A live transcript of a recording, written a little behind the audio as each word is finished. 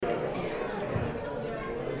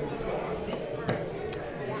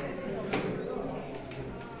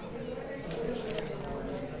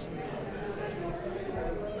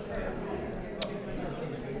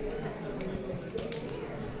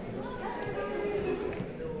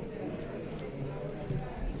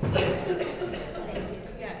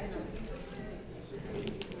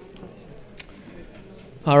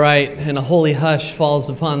All right, and a holy hush falls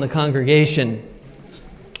upon the congregation.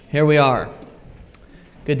 Here we are.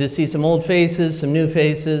 Good to see some old faces, some new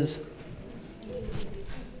faces,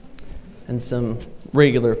 and some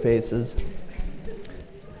regular faces.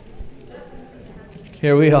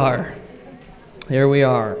 Here we are. Here we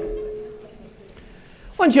are.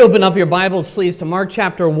 Why don't you open up your Bibles, please, to Mark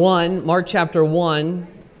chapter 1. Mark chapter 1.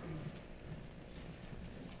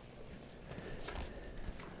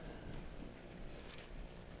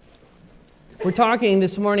 We're talking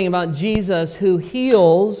this morning about Jesus who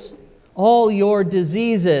heals all your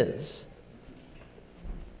diseases.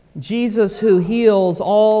 Jesus who heals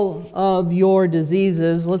all of your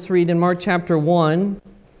diseases. Let's read in Mark chapter 1.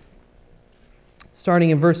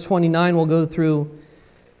 Starting in verse 29, we'll go through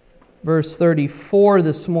verse 34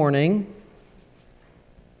 this morning.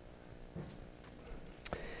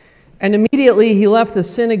 And immediately he left the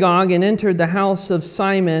synagogue and entered the house of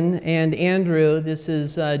Simon and Andrew. This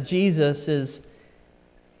is Jesus is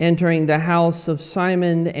entering the house of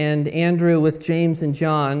Simon and Andrew with James and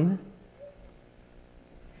John.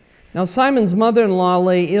 Now Simon's mother-in-law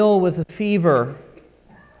lay ill with a fever.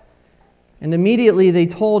 And immediately they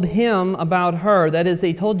told him about her. That is,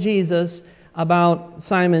 they told Jesus about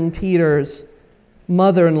Simon Peter's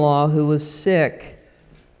mother-in-law who was sick.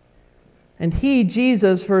 And he,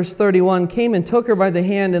 Jesus, verse 31, came and took her by the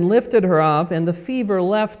hand and lifted her up, and the fever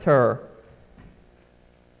left her.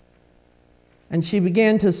 And she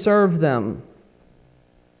began to serve them.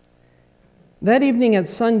 That evening at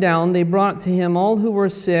sundown, they brought to him all who were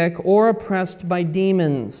sick or oppressed by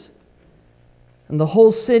demons. And the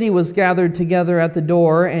whole city was gathered together at the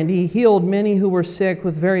door, and he healed many who were sick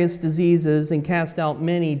with various diseases and cast out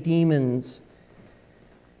many demons.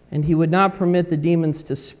 And he would not permit the demons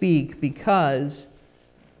to speak because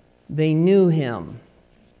they knew him.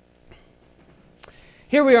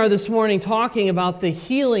 Here we are this morning talking about the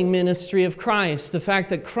healing ministry of Christ, the fact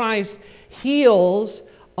that Christ heals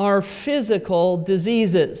our physical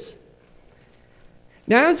diseases.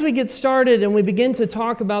 Now, as we get started and we begin to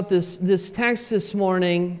talk about this text this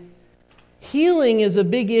morning, healing is a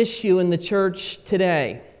big issue in the church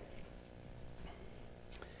today.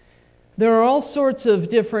 There are all sorts of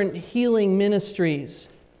different healing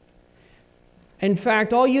ministries. In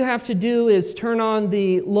fact, all you have to do is turn on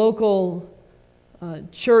the local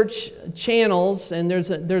church channels, and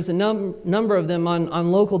there's a number of them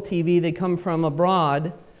on local TV. They come from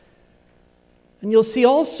abroad. And you'll see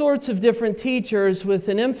all sorts of different teachers with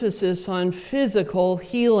an emphasis on physical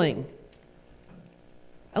healing.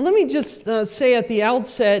 And let me just say at the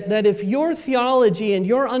outset that if your theology and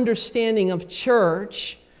your understanding of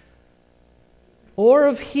church or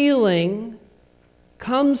of healing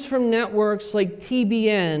comes from networks like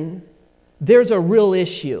TBN, there's a real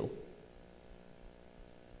issue.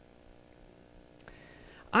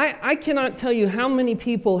 I cannot tell you how many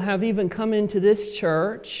people have even come into this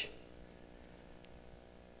church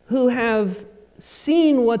who have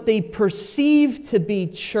seen what they perceive to be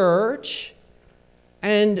church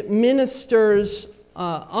and ministers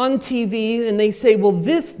on TV, and they say, well,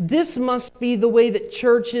 this must be the way that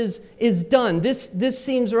church is done. This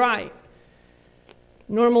seems right.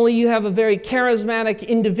 Normally you have a very charismatic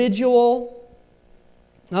individual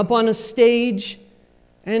up on a stage,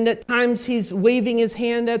 and at times he's waving his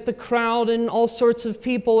hand at the crowd, and all sorts of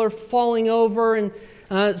people are falling over. And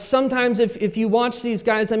sometimes if you watch these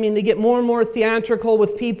guys, I mean, they get more and more theatrical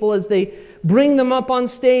with people as they bring them up on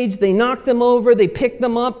stage. They knock them over, they pick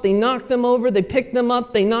them up, they knock them over, they pick them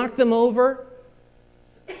up, they knock them over.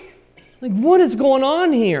 Like, what is going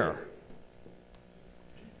on here?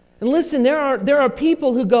 And listen, there are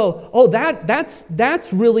people who go, oh,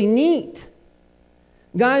 that's really neat.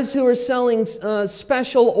 Guys who are selling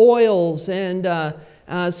special oils and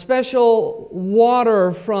special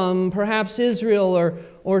water from perhaps Israel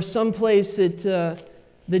or someplace that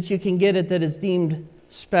you can get it that is deemed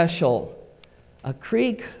special. A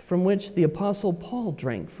creek from which the Apostle Paul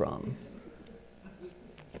drank from.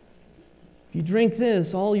 If you drink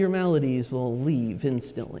this, all your maladies will leave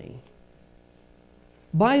instantly.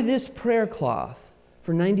 Buy this prayer cloth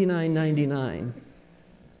for $99.99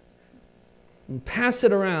 and pass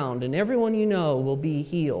it around, and everyone you know will be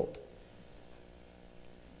healed.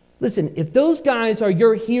 Listen, if those guys are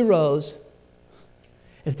your heroes,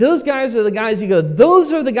 if those guys are the guys you go,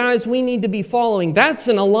 those are the guys we need to be following, that's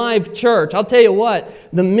an alive church. I'll tell you what,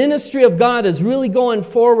 the ministry of God is really going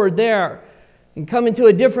forward there. And come into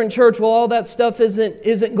a different church, well, all that stuff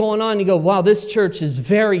isn't going on. You go, wow, this church is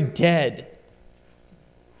very dead.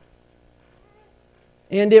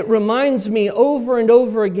 And it reminds me over and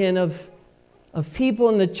over again of people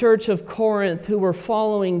in the church of Corinth who were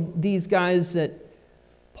following these guys that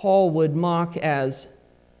Paul would mock as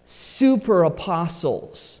super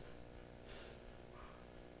apostles.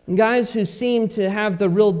 Guys who seem to have the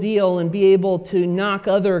real deal and be able to knock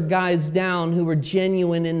other guys down who were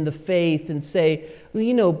genuine in the faith and say, well,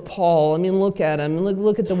 you know, Paul, I mean, look at him.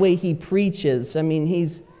 Look at the way he preaches. I mean,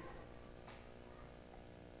 he's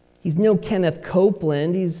no Kenneth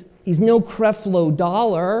Copeland. He's no Creflo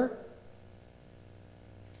Dollar.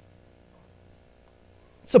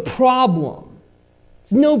 It's a problem.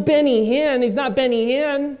 It's no Benny Hinn. He's not Benny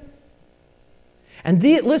Hinn. And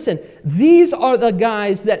listen, these are the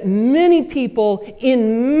guys that many people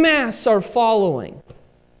in mass are following.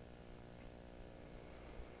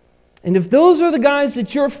 And if those are the guys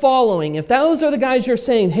that you're following, if those are the guys you're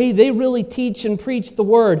saying, hey, they really teach and preach the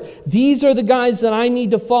word, these are the guys that I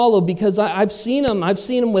need to follow because I've seen them. I've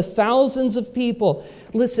seen them with thousands of people.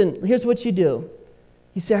 Listen, here's what you do.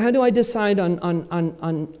 You say, how do I decide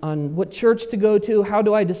on what church to go to? How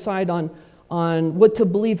do I decide on what to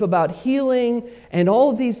believe about healing and all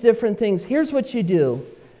of these different things? Here's what you do.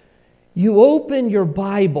 You open your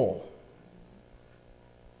Bible.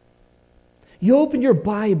 You open your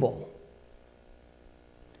Bible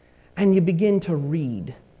and you begin to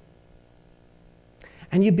read.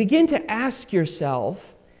 And you begin to ask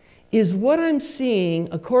yourself, is what I'm seeing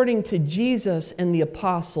according to Jesus and the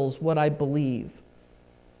apostles what I believe?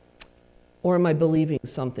 Or am I believing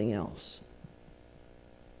something else?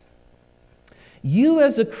 You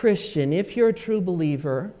as a Christian, if you're a true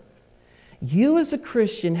believer, you as a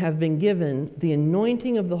Christian have been given the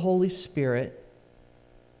anointing of the Holy Spirit,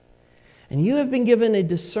 and you have been given a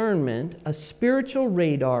discernment, a spiritual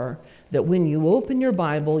radar, that when you open your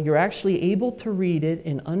Bible, you're actually able to read it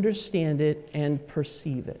and understand it and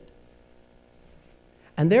perceive it.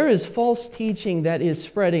 And there is false teaching that is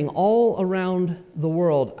spreading all around the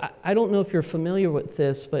world. I don't know if you're familiar with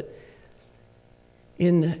this, but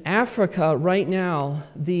in Africa right now,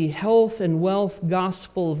 the health and wealth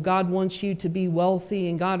gospel of God wants you to be wealthy,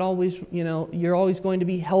 and God always, you're always going to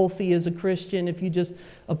be healthy as a Christian if you just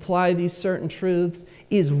apply these certain truths,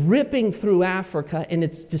 is ripping through Africa and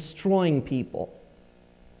it's destroying people.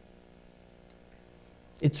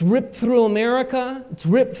 It's ripped through America, it's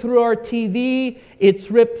ripped through our TV, it's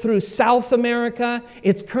ripped through South America,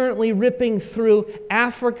 it's currently ripping through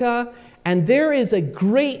Africa, and there is a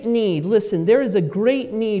great need, listen, there is a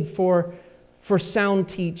great need for sound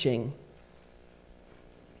teaching.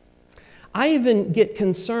 I even get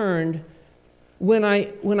concerned when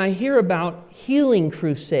I hear about healing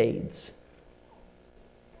crusades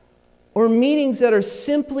or meetings that are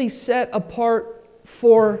simply set apart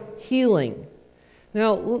for healing.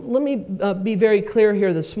 Now, let me be very clear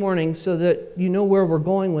here this morning so that you know where we're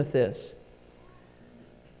going with this.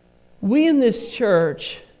 We in this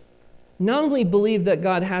church not only believe that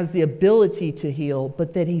God has the ability to heal,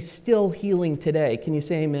 but that He's still healing today. Can you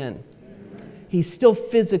say amen? He's still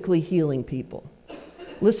physically healing people.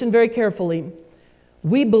 Listen very carefully.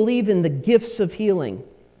 We believe in the gifts of healing.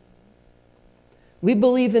 We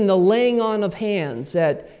believe in the laying on of hands,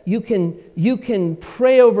 that you can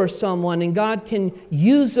pray over someone and God can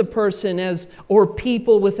use a person or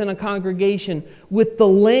people within a congregation with the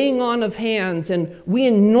laying on of hands, and we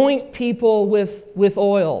anoint people with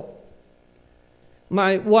oil.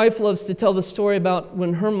 My wife loves to tell the story about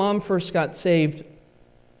when her mom first got saved.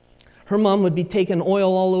 Her mom would be taking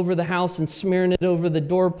oil all over the house and smearing it over the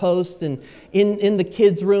doorpost and in the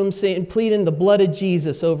kids' room, pleading the blood of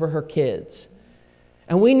Jesus over her kids.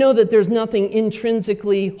 And we know that there's nothing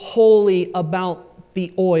intrinsically holy about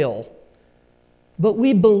the oil. But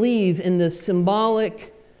we believe in the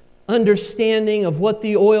symbolic understanding of what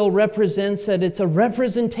the oil represents, that it's a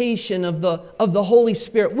representation of the Holy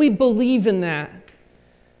Spirit. We believe in that.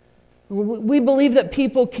 We believe that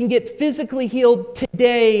people can get physically healed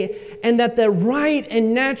today, and that the right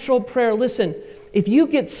and natural prayer, listen, if you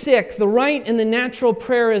get sick, the right and the natural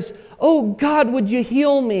prayer is, oh God, would you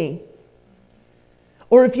heal me?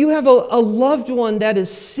 Or if you have a loved one that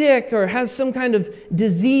is sick or has some kind of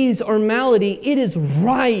disease or malady, it is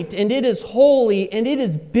right and it is holy and it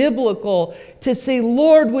is biblical to say,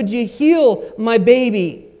 Lord, would you heal my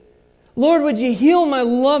baby? Lord, would you heal my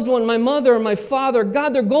loved one, my mother or my father?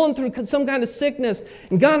 God, they're going through some kind of sickness.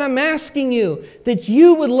 And God, I'm asking you that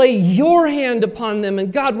you would lay your hand upon them.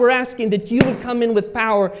 And God, we're asking that you would come in with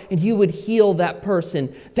power and you would heal that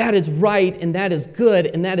person. That is right and that is good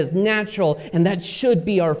and that is natural and that should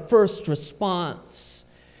be our first response.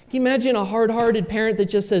 Can you imagine a hard-hearted parent that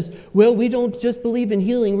just says, well, we don't just believe in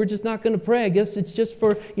healing. We're just not going to pray. I guess it's just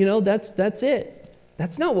for, that's it.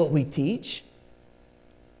 That's not what we teach.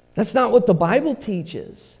 That's not what the Bible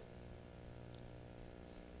teaches.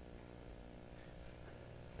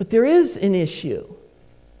 But there is an issue.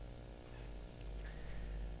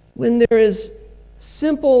 When there is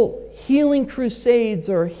simple healing crusades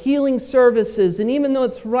or healing services, and even though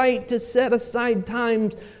it's right to set aside time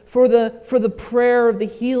for the prayer of the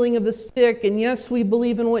healing of the sick, and yes, we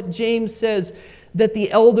believe in what James says, that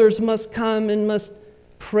the elders must come and must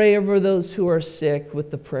pray over those who are sick with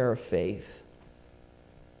the prayer of faith.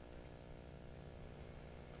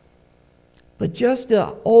 But just to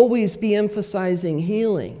always be emphasizing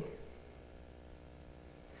healing,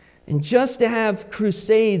 and just to have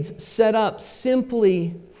crusades set up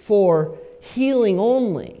simply for healing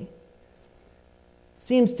only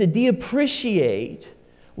seems to de-appreciate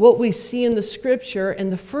what we see in the Scripture.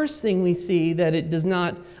 And the first thing we see that it does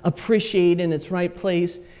not appreciate in its right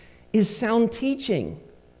place is sound teaching.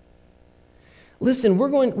 Listen, we're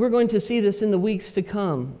going to see this in the weeks to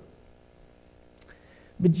come.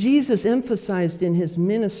 But Jesus emphasized in his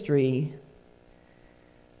ministry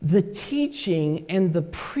the teaching and the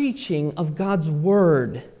preaching of God's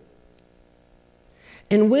Word.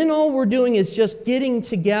 And when all we're doing is just getting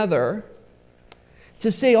together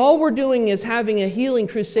to say all we're doing is having a healing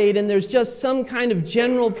crusade and there's just some kind of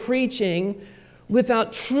general preaching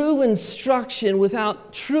without true instruction,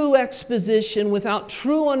 without true exposition, without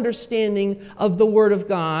true understanding of the Word of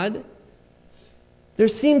God, there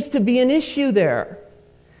seems to be an issue there.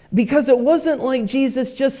 Because it wasn't like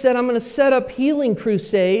Jesus just said, I'm going to set up healing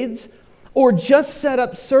crusades or just set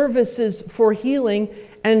up services for healing.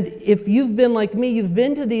 And if you've been like me, you've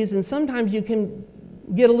been to these, and sometimes you can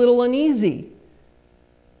get a little uneasy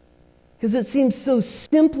because it seems so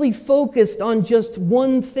simply focused on just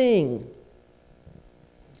one thing.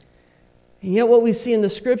 And yet what we see in the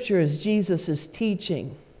Scripture is Jesus is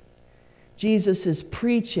teaching. Jesus is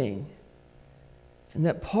preaching. And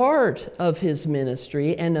that part of his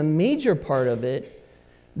ministry, and a major part of it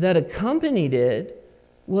that accompanied it,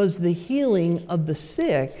 was the healing of the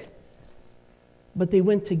sick, but they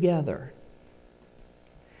went together.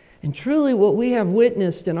 And truly what we have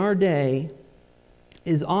witnessed in our day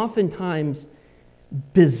is oftentimes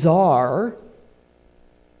bizarre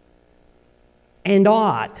and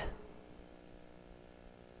odd.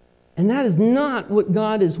 And that is not what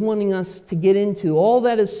God is wanting us to get into. All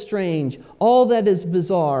that is strange, all that is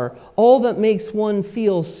bizarre, all that makes one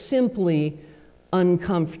feel simply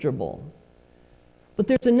uncomfortable. But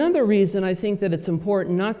there's another reason I think that it's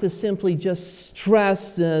important not to simply just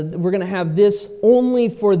stress we're going to have this only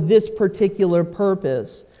for this particular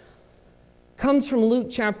purpose. It comes from Luke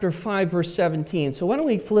chapter 5, verse 17. So why don't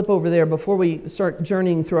we flip over there before we start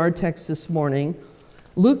journeying through our text this morning.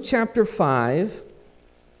 Luke chapter 5.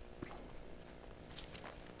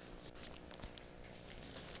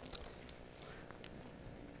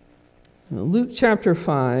 Luke chapter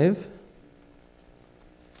 5,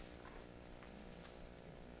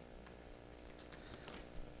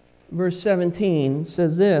 verse 17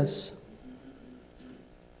 says this.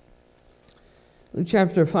 Luke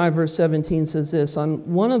chapter 5, verse 17 says this. On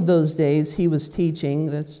one of those days he was teaching,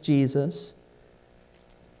 that's Jesus.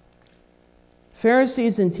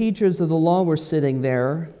 Pharisees and teachers of the law were sitting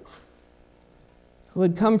there, who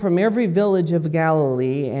had come from every village of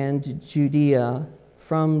Galilee and Judea,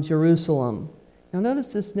 from Jerusalem. Now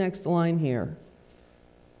notice this next line here.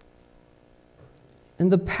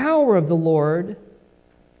 And the power of the Lord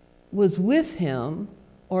was with him,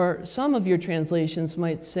 or some of your translations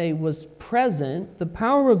might say was present. The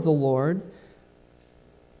power of the Lord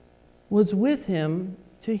was with him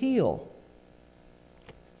to heal.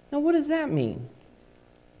 Now what does that mean?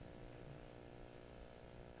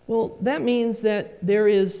 Well, that means that there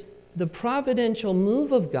is the providential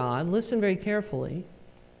move of God, listen very carefully,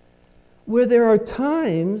 where there are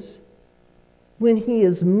times when he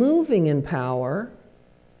is moving in power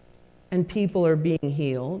and people are being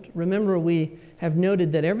healed. Remember, we have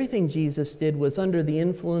noted that everything Jesus did was under the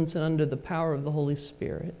influence and under the power of the Holy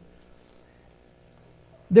Spirit.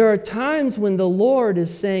 There are times when the Lord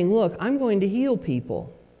is saying, look, I'm going to heal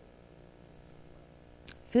people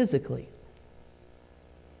physically.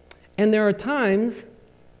 And there are times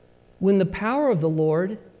when the power of the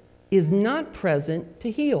Lord is not present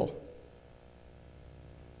to heal.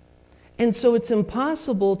 And so it's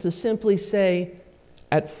impossible to simply say,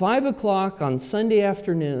 at 5 o'clock on Sunday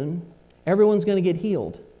afternoon, everyone's going to get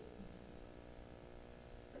healed.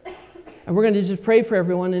 And we're going to just pray for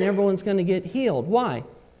everyone and everyone's going to get healed. Why?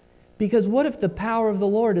 Because what if the power of the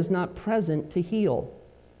Lord is not present to heal?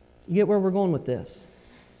 You get where we're going with this?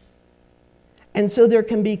 And so there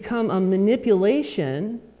can become a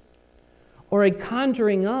manipulation or a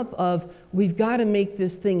conjuring up of, we've got to make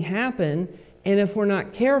this thing happen And if we're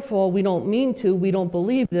not careful, we don't mean to, we don't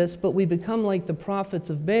believe this, but we become like the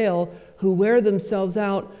prophets of Baal who wear themselves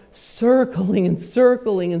out circling and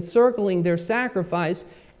circling and circling their sacrifice,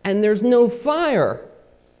 and there's no fire.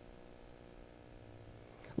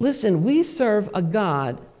 Listen, we serve a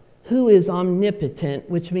God who is omnipotent,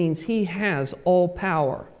 which means he has all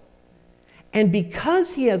power. And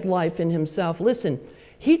because he has life in himself, listen,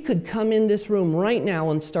 he could come in this room right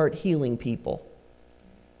now and start healing people.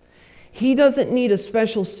 He doesn't need a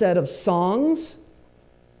special set of songs.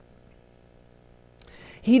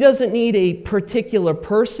 He doesn't need a particular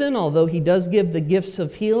person, although he does give the gifts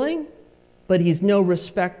of healing, but he's no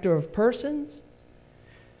respecter of persons.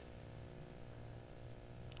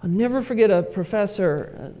 I'll never forget a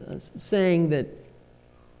professor saying that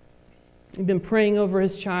he'd been praying over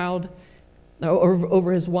his child, or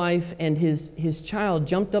over his wife, and his child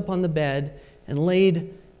jumped up on the bed and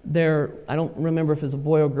laid their, I don't remember if it was a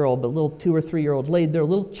boy or girl, but a little 2 or 3 year old, laid their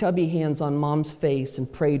little chubby hands on mom's face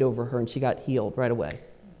and prayed over her, and she got healed right away.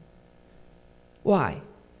 Why?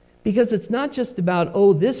 Because it's not just about,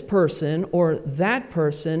 oh, this person or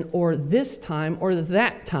this time or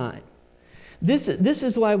that time. This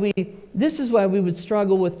is why we would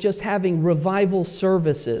struggle with just having revival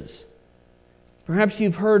services. Perhaps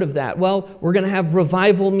you've heard of that. Well, we're going to have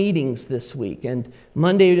revival meetings this week, and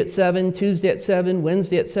Monday at 7, Tuesday at 7,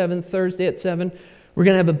 Wednesday at 7, Thursday at 7. We're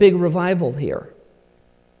going to have a big revival here.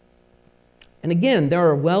 And again, there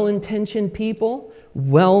are well-intentioned people,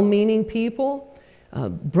 well-meaning people,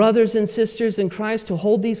 brothers and sisters in Christ who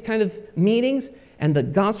hold these kind of meetings, and the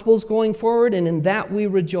gospel's going forward, and in that we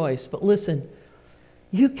rejoice. But listen,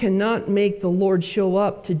 you cannot make the Lord show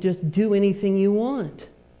up to just do anything you want.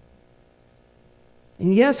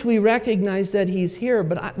 And yes, we recognize that he's here,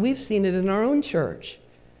 but we've seen it in our own church.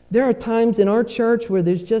 There are times in our church where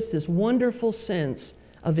there's just this wonderful sense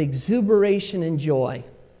of exuberation and joy.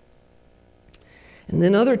 And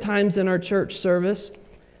then other times in our church service,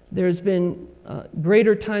 there's been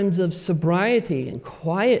greater times of sobriety and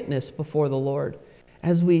quietness before the Lord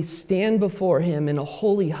as we stand before him in a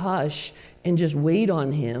holy hush and just wait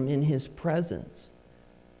on him in his presence.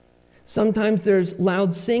 Sometimes there's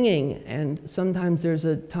loud singing, and sometimes there's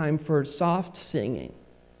a time for soft singing.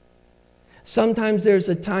 Sometimes there's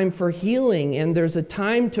a time for healing, and there's a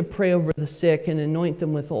time to pray over the sick and anoint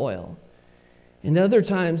them with oil. And other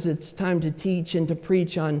times it's time to teach and to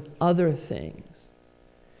preach on other things.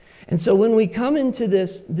 And so when we come into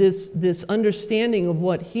this understanding of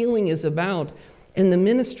what healing is about in the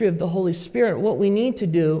ministry of the Holy Spirit, what we need to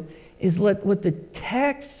do is let what the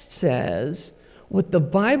text says, what the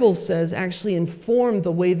Bible says, actually inform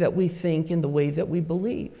the way that we think and the way that we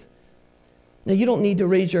believe. Now, you don't need to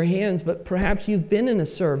raise your hands, but perhaps you've been in a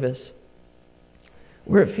service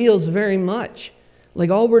where it feels very much like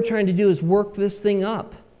all we're trying to do is work this thing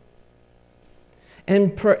up.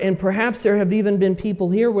 And perhaps there have even been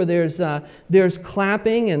people here where there's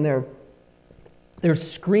clapping and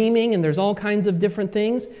there's screaming and there's all kinds of different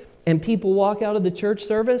things, and people walk out of the church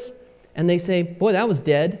service and they say, boy, that was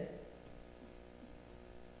dead.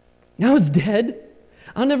 That was dead.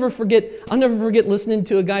 I'll never forget listening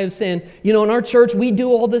to a guy who's saying, in our church, we do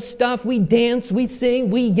all this stuff. We dance, we sing,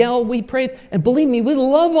 we yell, we praise. And believe me, we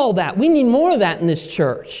love all that. We need more of that in this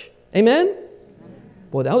church. Amen?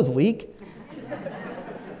 Boy, that was weak.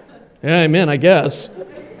 Yeah, amen, I guess.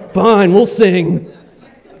 Fine, we'll sing.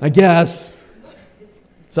 I guess.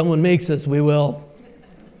 Someone makes us, we will.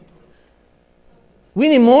 We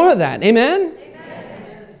need more of that. Amen?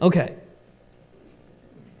 Amen. Okay.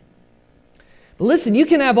 But listen, you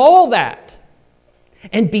can have all that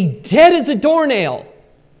and be dead as a doornail.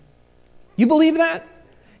 You believe that?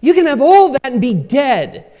 You can have all that and be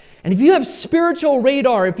dead. And if you have spiritual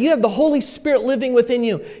radar, if you have the Holy Spirit living within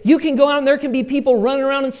you, you can go out and there can be people running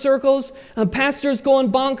around in circles, pastors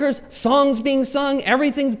going bonkers, songs being sung,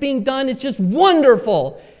 everything's being done. It's just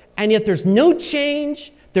wonderful. And yet there's no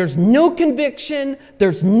change. There's no conviction.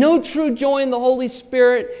 There's no true joy in the Holy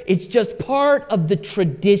Spirit. It's just part of the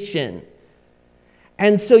tradition.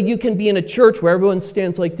 And so you can be in a church where everyone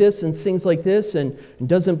stands like this and sings like this and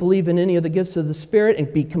doesn't believe in any of the gifts of the Spirit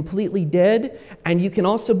and be completely dead. And you can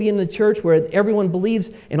also be in the church where everyone believes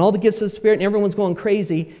in all the gifts of the Spirit and everyone's going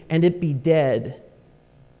crazy and it be dead.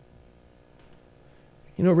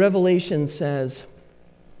 Revelation says,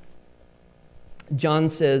 John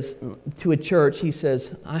says to a church, he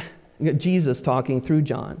says, Jesus talking through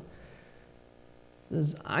John,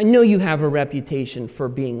 says, I know you have a reputation for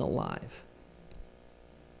being alive.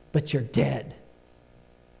 But you're dead.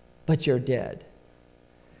 But you're dead.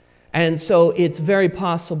 And so it's very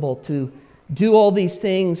possible to do all these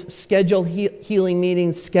things, schedule healing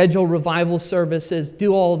meetings, schedule revival services,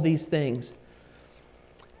 do all of these things,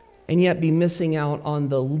 and yet be missing out on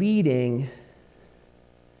the leading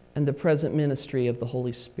and the present ministry of the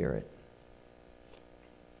Holy Spirit.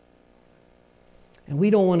 And we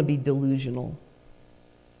don't want to be delusional.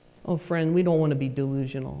 Oh, friend, we don't want to be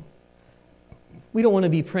delusional. We don't want to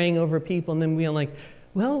be praying over people and then being like,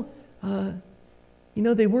 well,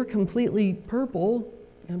 they were completely purple,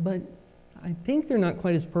 but I think they're not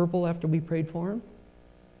quite as purple after we prayed for them.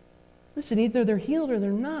 Listen, either they're healed or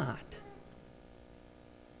they're not.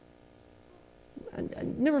 I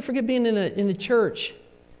never forget being in a church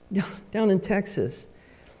down in Texas.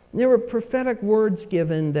 There were prophetic words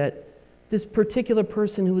given that this particular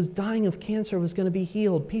person who was dying of cancer was going to be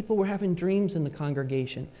healed. People were having dreams in the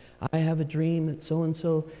congregation. I have a dream that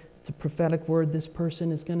so-and-so, it's a prophetic word, this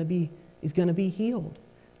person is going to be healed.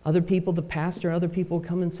 Other people, the pastor, other people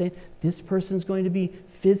come and say, this person's going to be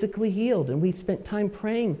physically healed. And we spent time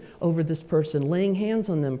praying over this person, laying hands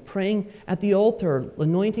on them, praying at the altar,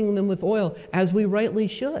 anointing them with oil, as we rightly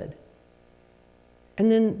should. And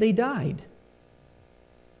then they died.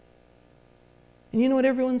 And you know what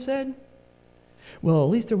everyone said? Well, at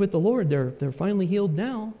least they're with the Lord. They're finally healed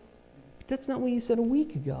now. But that's not what you said a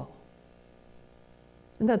week ago.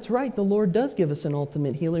 And that's right, the Lord does give us an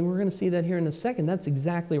ultimate healing. We're going to see that here in a second. That's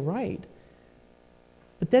exactly right.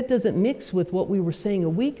 But that doesn't mix with what we were saying a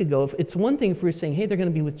week ago. It's one thing if we're saying, hey, they're going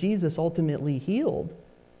to be with Jesus ultimately healed.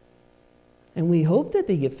 And we hope that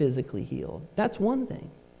they get physically healed. That's one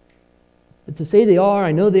thing. But to say they are,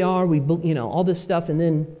 I know they are, all this stuff, and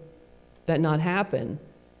then that not happen,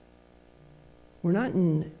 we're not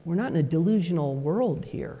in a delusional world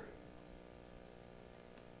here.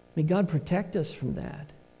 May God protect us from that.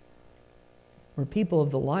 We're people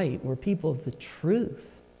of the light. We're people of the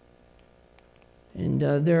truth. And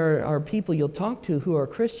there are people you'll talk to who are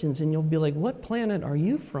Christians, and you'll be like, what planet are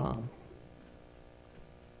you from?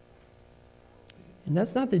 And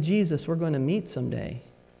that's not the Jesus we're going to meet someday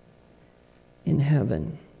in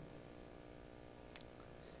heaven.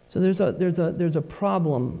 So there's a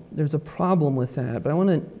problem. There's a problem with that. But I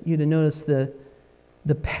want you to notice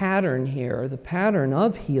the pattern here, the pattern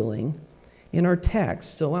of healing in our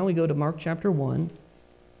text. So why don't we go to Mark chapter 1.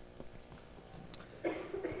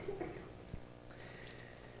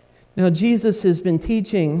 Now Jesus has been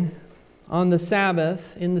teaching on the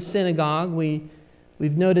Sabbath in the synagogue.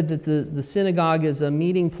 We've noted that the synagogue is a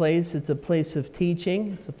meeting place. It's a place of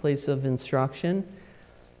teaching. It's a place of instruction.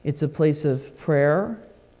 It's a place of prayer.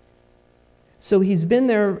 So he's been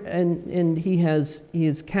there and he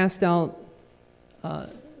has cast out.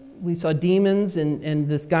 We saw demons, and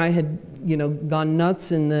this guy had, gone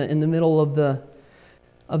nuts in the middle of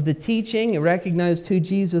the teaching. He recognized who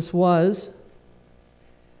Jesus was.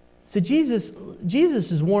 So Jesus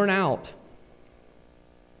is worn out.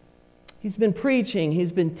 He's been preaching.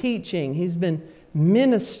 He's been teaching. He's been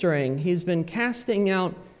ministering. He's been casting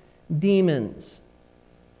out demons.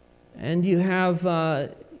 And you have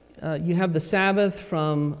the Sabbath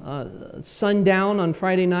from sundown on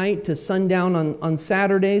Friday night to sundown on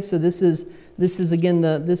Saturday. So this is again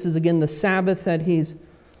the Sabbath that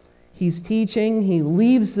he's teaching. He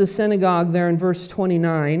leaves the synagogue there in verse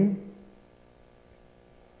 29.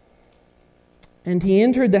 And he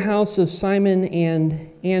entered the house of Simon and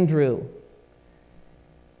Andrew.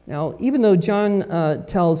 Now, even though John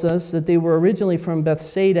tells us that they were originally from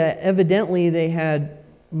Bethsaida, evidently they had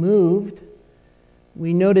moved.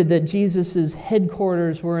 We noted that Jesus'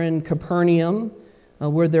 headquarters were in Capernaum,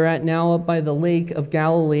 where they're at now up by the Lake of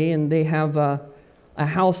Galilee, and they have a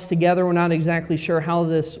house together. We're not exactly sure how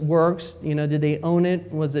this works. Did they own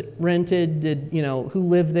it? Was it rented? Who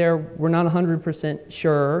lived there? We're not 100%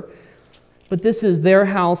 sure. But this is their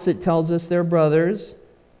house, it tells us, their brothers,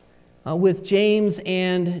 with James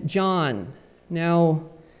and John. Now,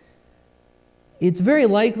 it's very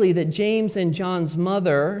likely that James and John's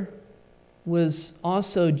mother was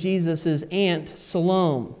also Jesus' aunt,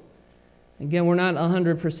 Salome. Again, we're not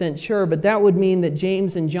 100% sure, but that would mean that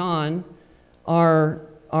James and John are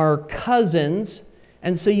cousins.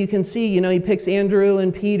 And so you can see, he picks Andrew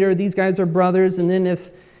and Peter. These guys are brothers. And then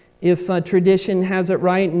if tradition has it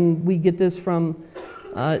right, and we get this from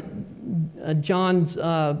John's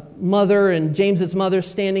mother and James's mother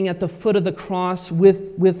standing at the foot of the cross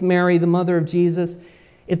with Mary, the mother of Jesus.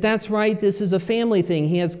 If that's right, this is a family thing.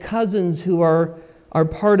 He has cousins who are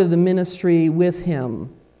part of the ministry with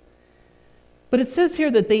him. But it says here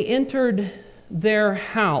that they entered their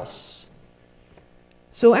house.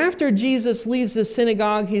 So after Jesus leaves the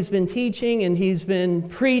synagogue, he's been teaching and he's been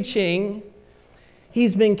preaching.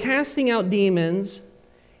 He's been casting out demons.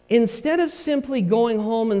 instead of simply going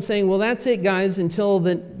home and saying, well, that's it, guys, until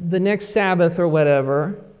the next Sabbath or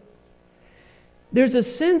whatever, there's a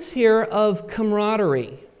sense here of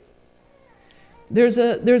camaraderie. There's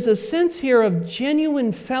a sense here of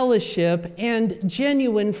genuine fellowship and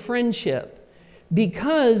genuine friendship,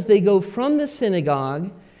 because they go from the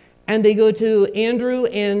synagogue and they go to Andrew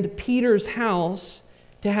and Peter's house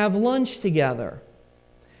to have lunch together.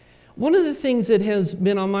 One of the things that has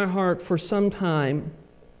been on my heart for some time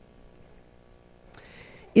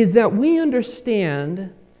is that we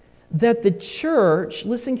understand that the church,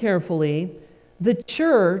 listen carefully, the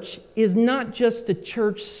church is not just a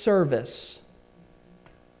church service.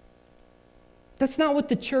 That's not what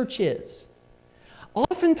the church is.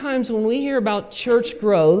 Oftentimes when we hear about church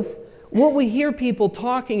growth, what we hear people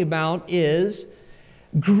talking about is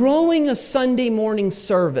growing a Sunday morning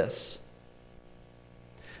service.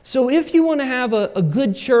 So if you want to have a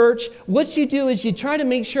good church, what you do is you try to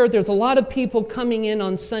make sure there's a lot of people coming in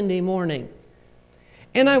on Sunday morning.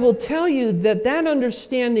 And I will tell you that that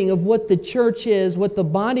understanding of what the church is, what the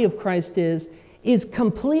body of Christ is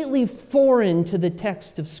completely foreign to the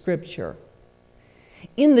text of Scripture.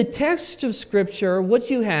 In the text of Scripture, what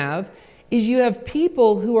you have is you have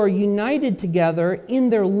people who are united together in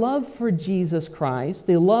their love for Jesus Christ.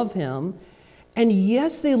 They love Him. And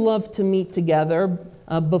yes, they love to meet together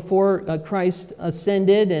before Christ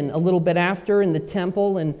ascended, and a little bit after in the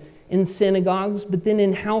temple and in synagogues, but then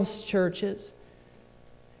in house churches.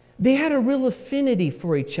 They had a real affinity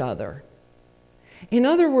for each other. In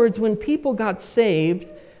other words, when people got saved,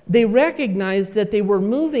 they recognized that they were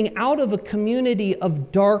moving out of a community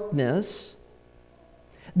of darkness.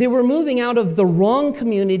 They were moving out of the wrong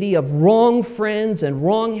community of wrong friends and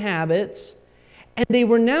wrong habits. And they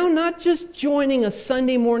were now not just joining a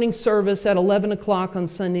Sunday morning service at 11 o'clock on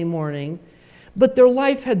Sunday morning, but their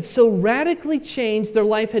life had so radically changed, their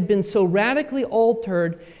life had been so radically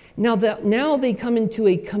altered, now they come into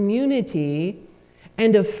a community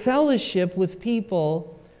and a fellowship with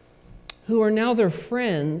people who are now their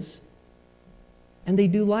friends, and they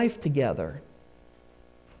do life together.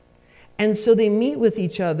 And so they meet with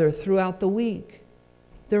each other throughout the week.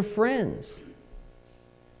 They're friends.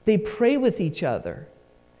 They pray with each other.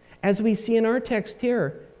 As we see in our text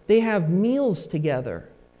here, they have meals together.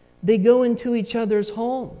 They go into each other's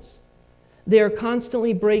homes. They are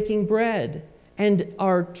constantly breaking bread and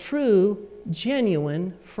are true,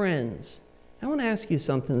 genuine friends. I want to ask you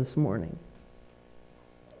something this morning.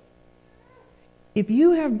 If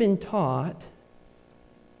you have been taught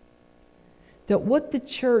that what the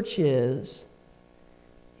church is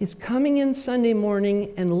coming in Sunday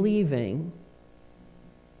morning and leaving,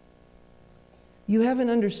 you haven't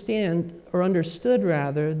understood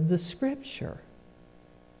the Scripture.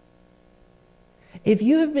 If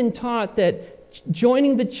you have been taught that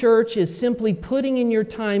joining the church is simply putting in your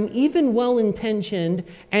time, even well-intentioned,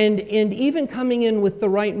 and even coming in with the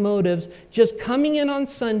right motives, just coming in on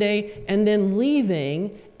Sunday and then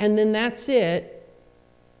leaving, and then that's it,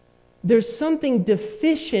 there's something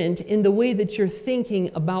deficient in the way that you're thinking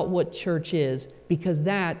about what church is, because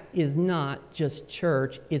that is not just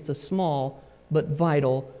church. It's a small but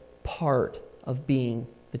vital part of being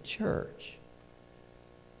the church.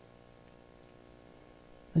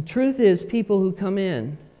 The truth is, people who come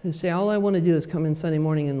in, who say, all I want to do is come in Sunday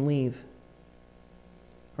morning and leave,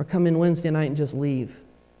 or come in Wednesday night and just leave.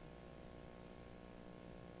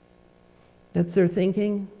 That's their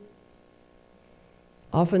thinking.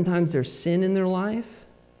 Oftentimes there's sin in their life.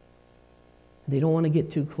 They don't want to get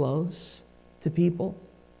too close to people.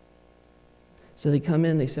 So they come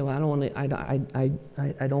in, they say, well, I don't want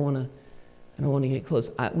to get close.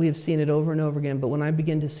 We have seen it over and over again, but when I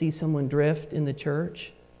begin to see someone drift in the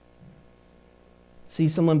church, see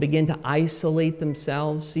someone begin to isolate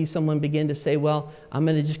themselves, see someone begin to say, well, I'm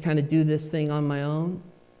going to just kind of do this thing on my own,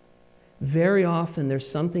 very often there's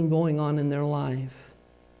something going on in their life.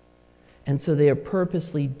 And so they are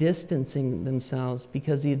purposely distancing themselves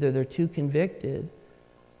because either they're too convicted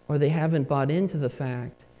or they haven't bought into the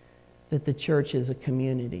fact that the church is a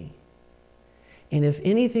community. And if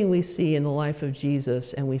anything we see in the life of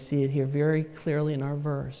Jesus, and we see it here very clearly in our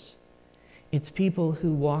verse, it's people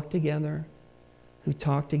who walk together, who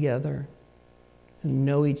talk together, who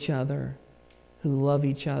know each other, who love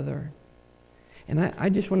each other. And I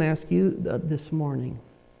just want to ask you this morning,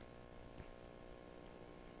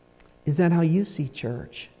 is that how you see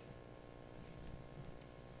church?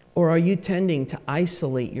 Or are you tending to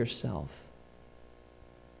isolate yourself?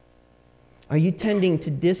 Are you tending to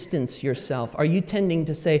distance yourself? Are you tending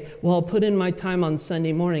to say, well, I'll put in my time on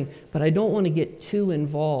Sunday morning, but I don't want to get too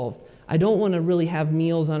involved. I don't want to really have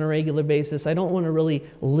meals on a regular basis. I don't want to really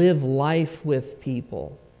live life with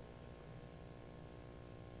people.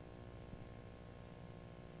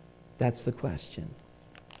 That's the question.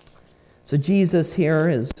 So Jesus here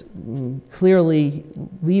is clearly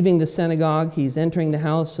leaving the synagogue. He's entering the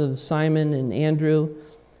house of Simon and Andrew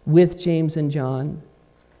with James and John.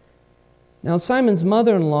 Now, Simon's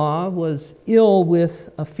mother-in-law was ill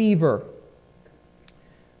with a fever,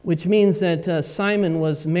 which means that Simon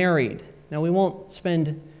was married. Now, we won't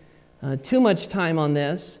spend too much time on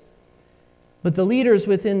this, but the leaders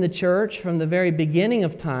within the church from the very beginning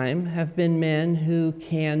of time have been men who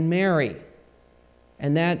can marry.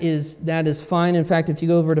 And that is fine. In fact, if you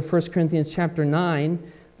go over to 1 Corinthians chapter 9,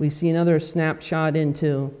 we see another snapshot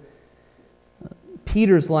into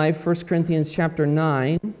Peter's life, 1 Corinthians chapter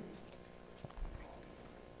 9.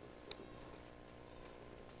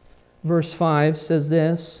 Verse 5 says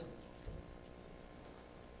this,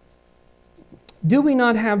 "Do we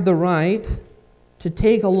not have the right to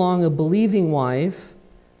take along a believing wife,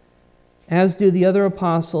 as do the other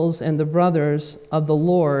apostles and the brothers of the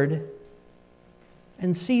Lord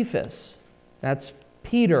and Cephas?" That's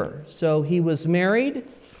Peter. So he was married,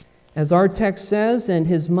 as our text says, and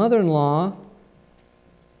his mother-in-law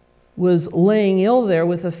was laying ill there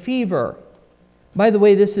with a fever. By the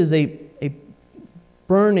way, this is a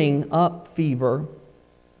burning up fever.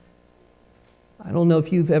 I don't know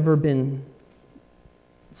if you've ever been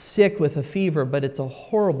sick with a fever, but it's a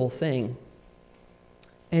horrible thing.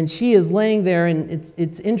 And she is laying there, and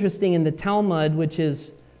it's interesting in the Talmud, which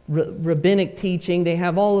is rabbinic teaching, they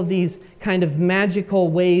have all of these kind of magical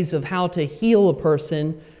ways of how to heal a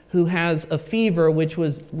person who has a fever, which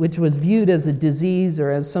was viewed as a disease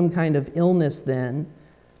or as some kind of illness then.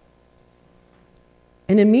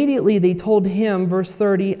 And immediately they told him, verse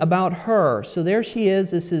 30, about her. So there she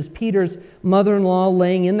is. This is Peter's mother-in-law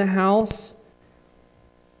laying in the house.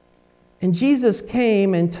 And Jesus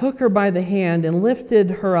came and took her by the hand and lifted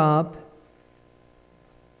her up.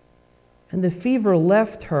 And the fever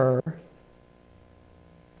left her.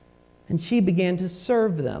 And she began to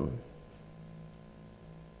serve them.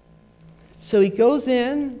 So he goes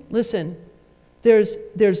in. Listen,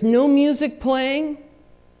 there's no music playing.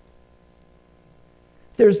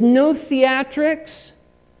 There's no theatrics.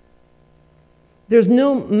 There's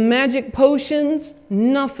no magic potions.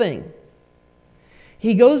 Nothing.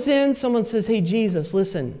 He goes in. Someone says, "Hey, Jesus,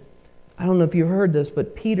 listen. I don't know if you heard this,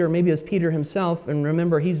 but Peter, maybe it was Peter himself, and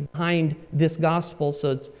remember, he's behind this gospel,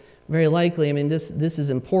 so it's very likely, I mean, this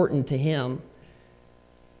is important to him."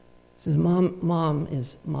 He says, Mom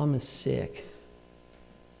is sick.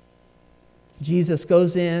 Jesus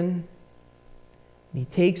goes in. He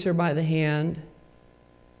takes her by the hand.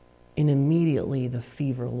 And immediately the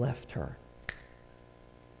fever left her.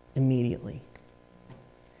 Immediately.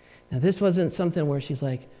 Now this wasn't something where she's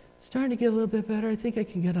like, "Starting to get a little bit better. I think I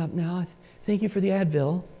can get up now. Thank you for the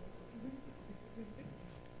Advil."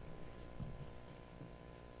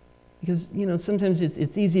 Because sometimes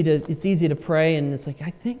it's easy to pray and it's like I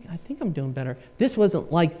think I'm doing better. This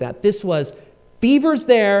wasn't like that. This was fever's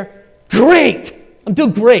there. Great. I'm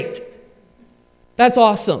doing great. That's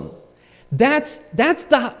awesome. That's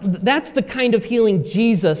the kind of healing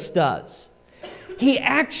Jesus does. He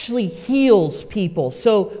actually heals people.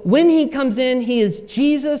 So when he comes in, he is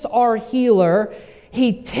Jesus, our healer.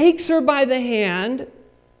 He takes her by the hand,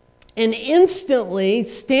 and instantly,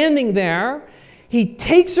 standing there, he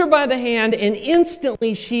takes her by the hand, and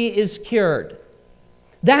instantly she is cured.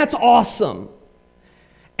 That's awesome.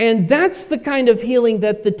 And that's the kind of healing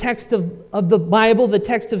that the text of the Bible, the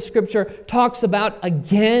text of Scripture, talks about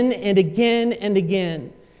again and again and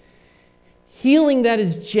again. Healing that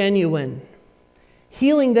is genuine.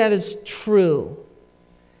 Healing that is true.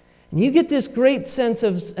 And you get this great sense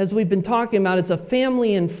of, as we've been talking about, it's a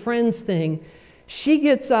family and friends thing. She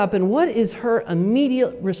gets up, and what is her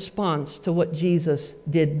immediate response to what Jesus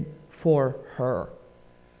did for her?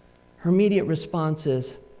 Her immediate response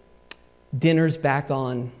is, "Dinner's back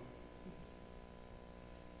on."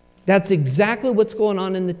 That's exactly what's going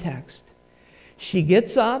on in the text. She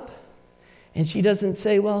gets up, and she doesn't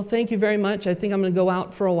say, "Well, thank you very much. I think I'm going to go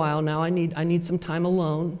out for a while now. I need some time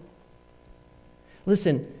alone."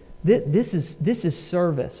 Listen, this is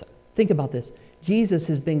service. Think about this. Jesus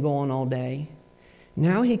has been going all day.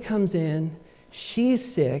 Now he comes in. She's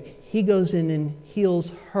sick. He goes in and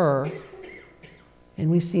heals her. And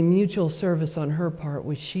we see mutual service on her part,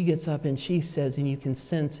 which she gets up and she says, and you can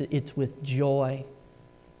sense it's with joy,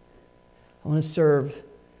 "I want to serve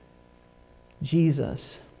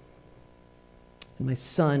Jesus and my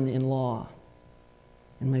son-in-law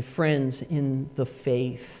and my friends in the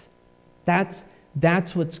faith." That's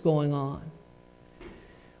That's what's going on.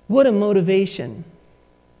 What a motivation.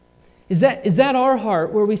 Is that our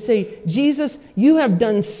heart where we say, Jesus, you have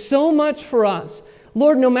done so much for us.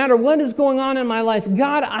 Lord, no matter what is going on in my life,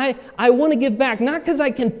 God, I want to give back. Not because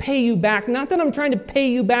I can pay you back. Not that I'm trying to pay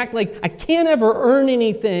you back like I can't ever earn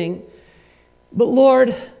anything. But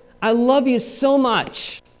Lord, I love you so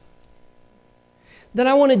much that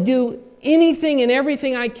I want to do anything and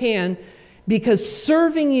everything I can, because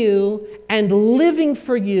serving you and living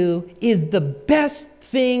for you is the best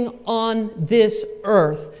thing on this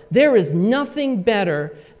earth. There is nothing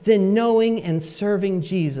better than knowing and serving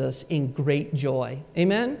Jesus in great joy.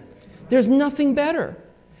 Amen? There's nothing better.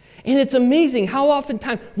 And it's amazing how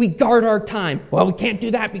oftentimes we guard our time. Well, we can't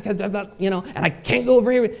do that because, and I can't go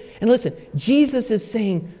over here. And listen, Jesus is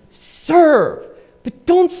saying, serve. But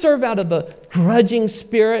don't serve out of a grudging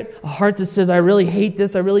spirit, a heart that says, I really hate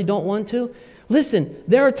this, I really don't want to. Listen,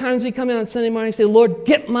 there are times we come in on Sunday morning and say, Lord,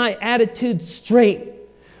 get my attitude straight.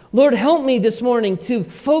 Lord, help me this morning to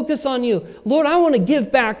focus on you. Lord, I want to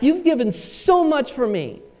give back. You've given so much for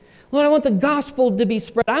me. Lord, I want the gospel to be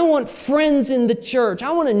spread. I want friends in the church.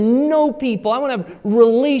 I want to know people. I want to have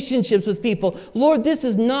relationships with people. Lord, this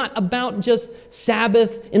is not about just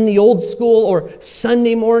Sabbath in the old school or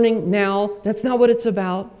Sunday morning now. That's not what it's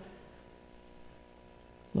about.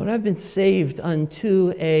 Lord, I've been saved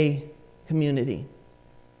unto a community.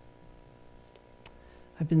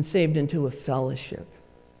 I've been saved into a fellowship.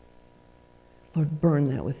 Lord,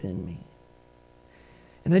 burn that within me.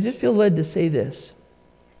 And I just feel led to say this.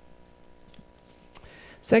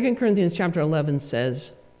 2 Corinthians chapter 11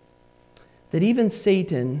 says that even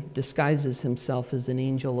Satan disguises himself as an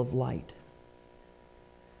angel of light.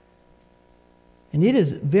 And it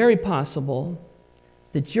is very possible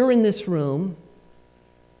that you're in this room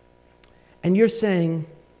and you're saying,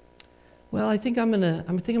 well, I think I'm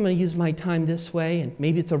gonna use my time this way, and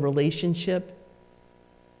maybe it's a relationship.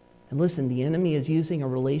 And listen, the enemy is using a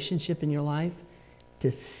relationship in your life to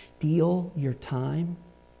steal your time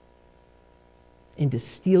and to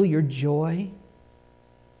steal your joy.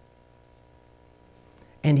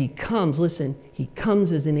 And he comes as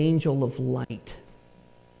an angel of light.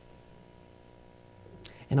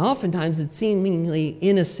 And oftentimes it's seemingly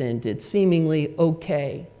innocent, it's seemingly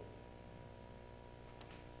okay.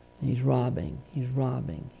 And he's robbing. Is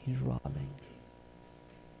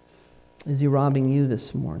he robbing you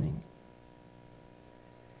this morning?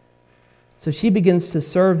 So she begins to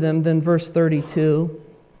serve them. Then verse 32.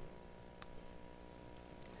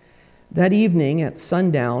 That evening at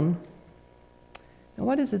sundown. Now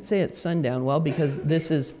why does it say at sundown? Well, because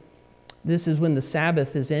this is when the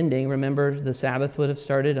Sabbath is ending. Remember, the Sabbath would have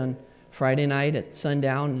started on Friday night at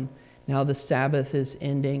sundown, and now the Sabbath is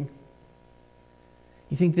ending.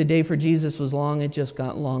 You think the day for Jesus was long? It just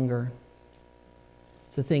got longer.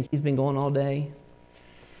 So think he's been going all day.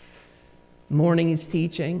 Morning he's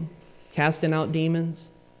teaching, casting out demons.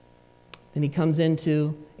 Then he comes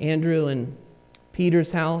into Andrew and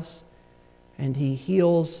Peter's house, and he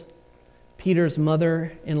heals Peter's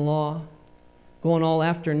mother-in-law, going all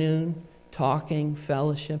afternoon, talking,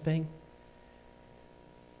 fellowshipping.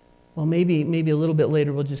 Well, maybe a little bit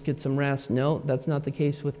later we'll just get some rest. No, that's not the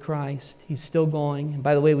case with Christ. He's still going. And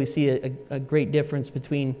by the way, we see a great difference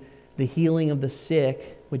between the healing of the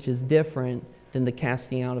sick, which is different than the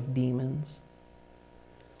casting out of demons.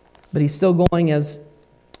 But he's still going as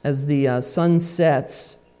the sun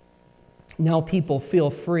sets. Now people feel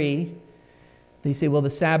free. They say, well, the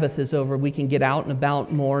Sabbath is over. We can get out and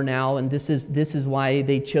about more now. And this is why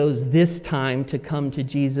they chose this time to come to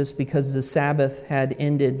Jesus, because the Sabbath had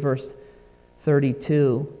ended, verse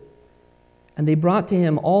 32. And they brought to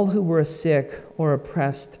him all who were sick or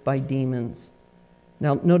oppressed by demons.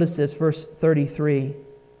 Now, notice this, verse 33.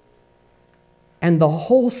 And the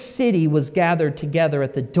whole city was gathered together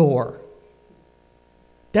at the door.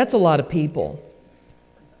 That's a lot of people.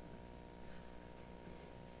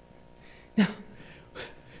 Now,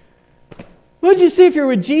 what'd you see if you're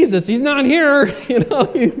with Jesus? He's not here.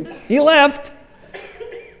 He left.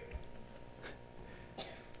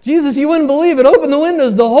 Jesus, you wouldn't believe it. Open the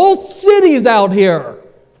windows. The whole city's out here.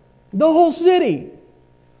 The whole city.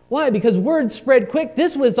 Why? Because word spread quick.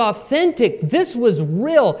 This was authentic. This was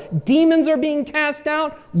real. Demons are being cast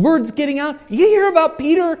out. Word's getting out. You hear about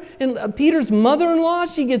Peter and Peter's mother-in-law?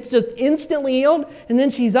 She gets just instantly healed, and then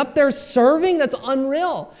she's up there serving? That's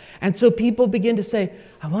unreal. And so people begin to say,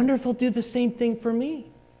 I wonder if he'll do the same thing for me.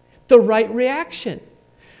 The right reaction.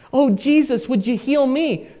 Oh, Jesus, would you heal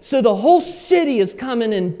me? So the whole city is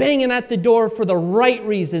coming and banging at the door for the right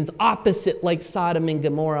reasons, opposite like Sodom and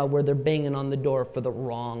Gomorrah, where they're banging on the door for the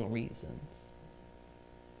wrong reasons.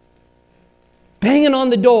 banging on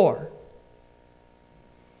the door.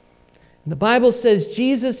 The Bible says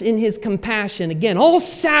Jesus, in his compassion, again, all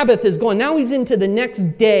Sabbath is gone. Now he's into the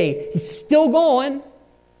next day. He's still going.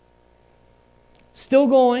 Still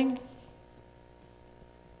going.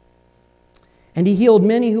 And he healed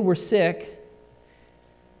many who were sick.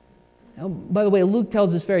 Now, by the way, Luke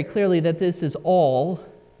tells us very clearly that this is all.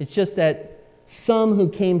 It's just that some who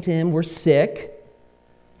came to him were sick,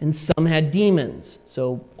 and some had demons.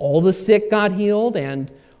 So all the sick got healed,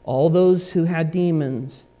 and all those who had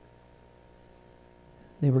demons,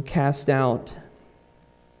 they were cast out.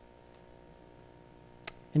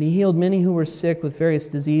 And he healed many who were sick with various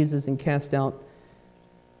diseases and cast out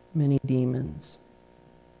many demons.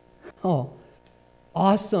 Oh,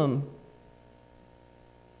 awesome.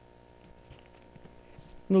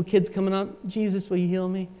 Little kids coming up, Jesus, will you heal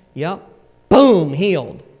me? Yep. Boom,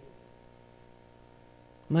 healed.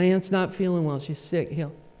 My aunt's not feeling well, she's sick,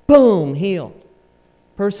 healed. Boom, healed.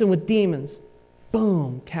 Person with demons,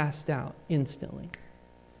 boom, cast out instantly.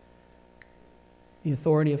 The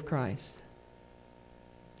authority of Christ.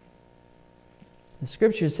 The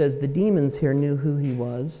scripture says the demons here knew who he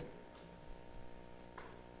was,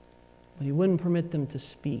 but he wouldn't permit them to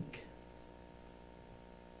speak.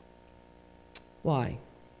 Why?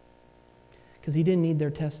 Because he didn't need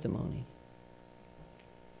their testimony.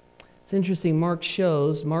 It's interesting, Mark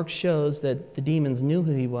shows that the demons knew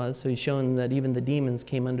who he was, so he's showing that even the demons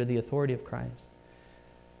came under the authority of Christ.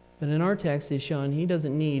 But in our text, he's showing he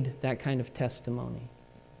doesn't need that kind of testimony.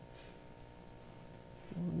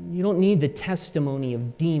 You don't need the testimony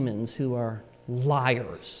of demons who are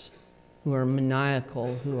liars, who are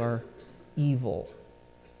maniacal, who are evil.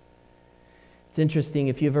 It's interesting,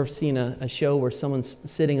 if you've ever seen a show where someone's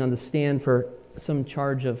sitting on the stand for some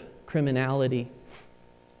charge of criminality,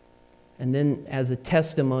 and then as a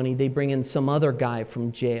testimony, they bring in some other guy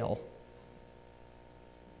from jail.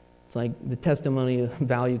 It's like the testimony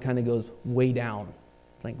value kind of goes way down.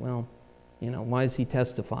 It's like, well, why is he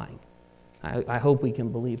testifying? I hope we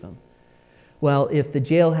can believe him. Well, if the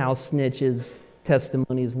jailhouse snitch's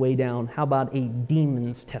testimony is way down, how about a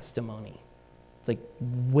demon's testimony? It's like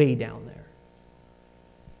way down there.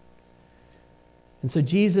 And so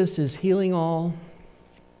Jesus is healing all.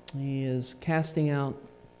 He is casting out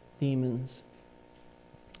demons.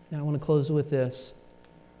 Now I want to close with this.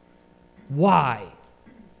 Why?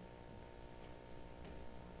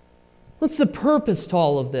 What's the purpose to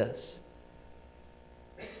all of this?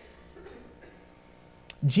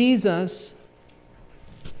 Jesus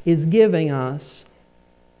is giving us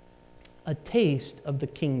a taste of the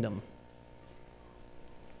kingdom.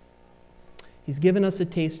 He's given us a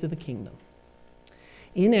taste of the kingdom.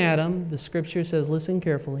 In Adam, the scripture says, listen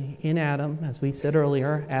carefully, in Adam, as we said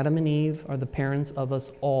earlier, Adam and Eve are the parents of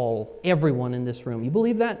us all, everyone in this room. You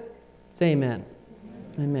believe that? Say amen.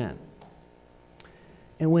 Amen.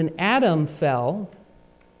 And when Adam fell,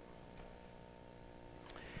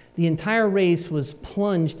 the entire race was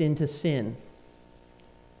plunged into sin.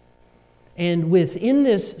 And within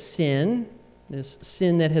this sin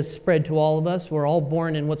that has spread to all of us, we're all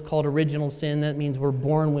born in what's called original sin. That means we're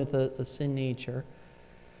born with a sin nature.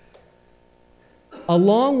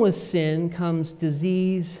 Along with sin comes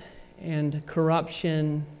disease and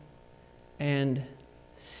corruption and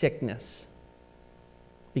sickness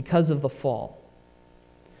because of the fall.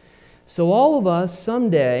 So all of us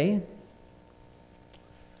someday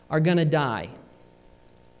are going to die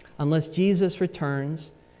unless Jesus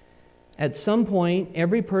returns. At some point,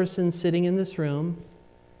 every person sitting in this room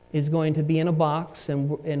is going to be in a box,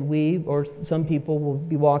 and we, or some people, will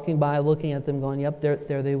be walking by looking at them going, yep, there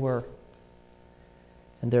they were.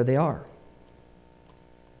 And there they are.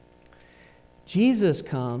 Jesus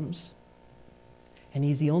comes, and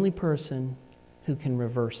he's the only person who can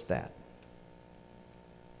reverse that.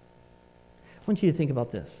 I want you to think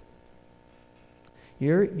about this.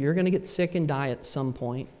 You're going to get sick and die at some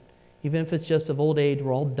point. Even if it's just of old age,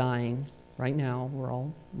 we're all dying. Right now, we're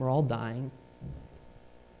all dying.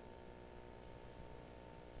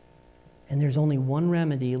 And there's only one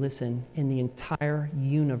remedy, listen, in the entire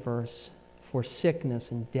universe for sickness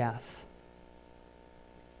and death.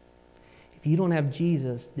 If you don't have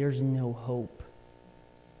Jesus, there's no hope.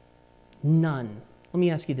 None. Let me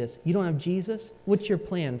ask you this. You don't have Jesus? What's your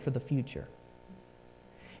plan for the future?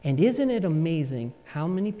 And isn't it amazing how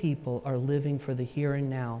many people are living for the here and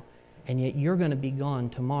now, and yet you're going to be gone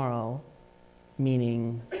tomorrow,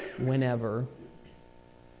 meaning whenever,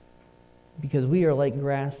 because we are like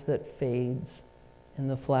grass that fades and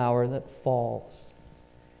the flower that falls.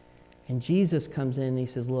 And Jesus comes in and he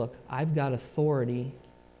says, look, I've got authority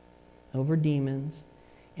over demons,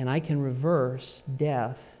 and I can reverse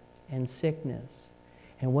death and sickness.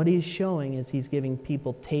 And what he's showing is he's giving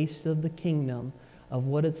people tastes of the kingdom, of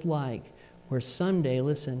what it's like, where someday,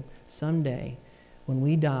 listen, someday, when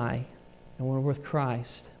we die and we're with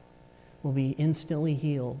Christ, we'll be instantly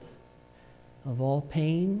healed of all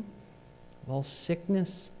pain, of all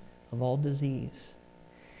sickness, of all disease.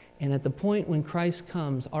 And at the point when Christ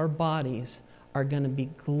comes, our bodies are going to be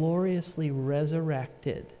gloriously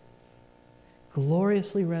resurrected.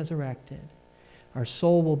 Gloriously resurrected. Our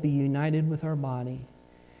soul will be united with our body,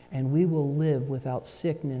 and we will live without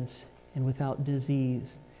sickness and without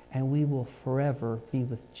disease, and we will forever be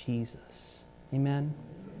with Jesus. Amen?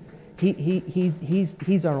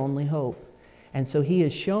 He's our only hope. And so he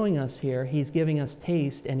is showing us here, he's giving us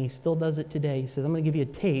taste, and he still does it today. He says, I'm going to give you a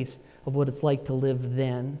taste of what it's like to live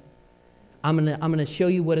then. I'm going to show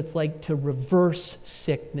you what it's like to reverse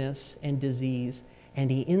sickness and disease. And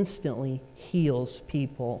he instantly heals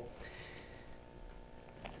people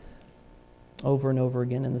over and over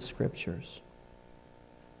again in the Scriptures.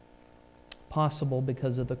 Possible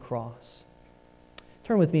because of the cross.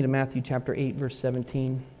 Turn with me to Matthew chapter 8, verse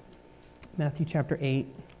 17. Matthew chapter 8.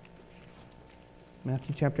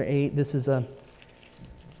 Matthew chapter 8. This is a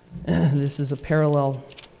parallel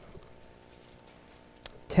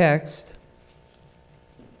text.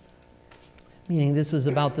 Meaning this was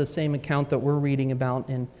about the same account that we're reading about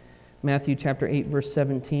in Matthew chapter 8, verse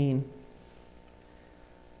 17.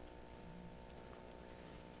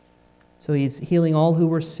 So he's healing all who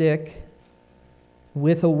were sick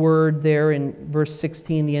with a word there in verse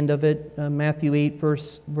 16, the end of it. Matthew 8,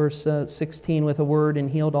 verse 16, with a word, and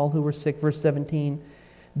healed all who were sick. Verse 17,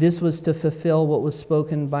 this was to fulfill what was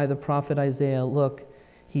spoken by the prophet Isaiah. Look,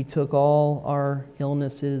 he took all our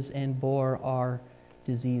illnesses and bore our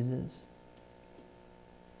diseases.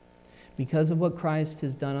 Because of what Christ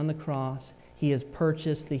has done on the cross, he has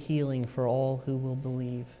purchased the healing for all who will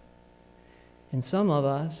believe. And some of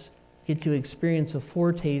us get to experience a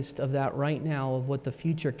foretaste of that right now, of what the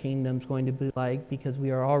future kingdom is going to be like, because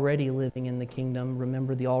we are already living in the kingdom.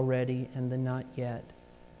 Remember the already and the not yet.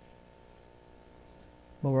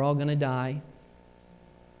 But we're all going to die.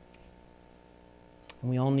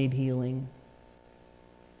 And we all need healing.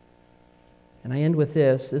 And I end with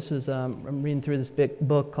this. This was, I'm reading through this big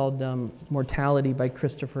book called Mortality by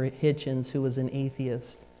Christopher Hitchens, who was an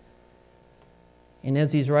atheist. And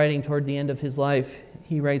as he's writing toward the end of his life,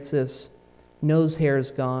 he writes this: nose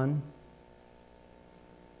hair's gone,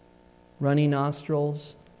 runny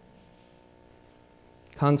nostrils,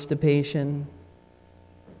 constipation,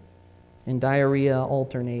 and diarrhea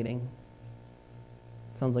alternating.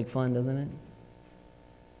 Sounds like fun, doesn't it?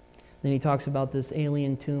 Then he talks about this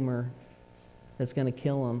alien tumor that's going to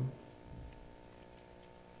kill him.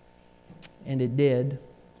 And it did.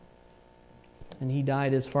 And he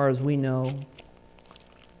died, as far as we know.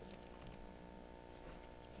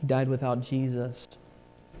 He died without Jesus.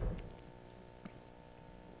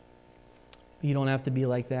 You don't have to be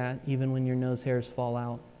like that, even when your nose hairs fall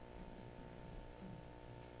out.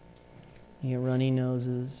 You get runny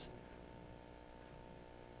noses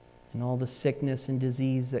and all the sickness and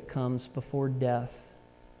disease that comes before death.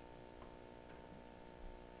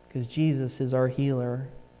 Because Jesus is our healer.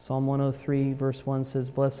 Psalm 103, verse 1 says,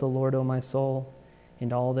 bless the Lord, O my soul,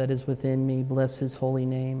 and all that is within me. Bless his holy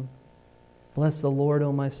name. Bless the Lord,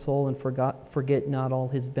 O my soul, and forget not all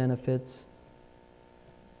his benefits,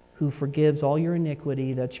 who forgives all your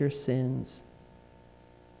iniquity, that's your sins,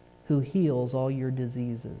 who heals all your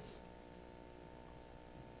diseases.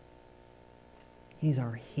 He's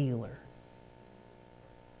our healer.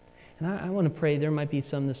 And I want to pray, there might be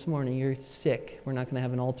some this morning, you're sick. We're not going to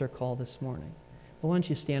have an altar call this morning. But why don't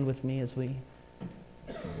you stand with me as we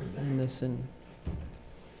end this and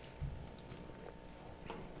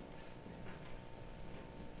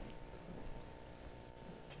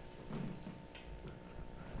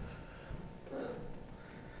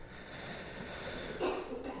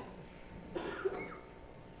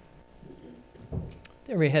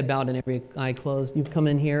every head bowed and every eye closed. You've come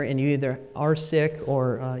in here and you either are sick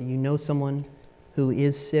or you know someone who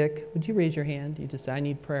is sick. Would you raise your hand? You just say, I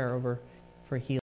need prayer for healing.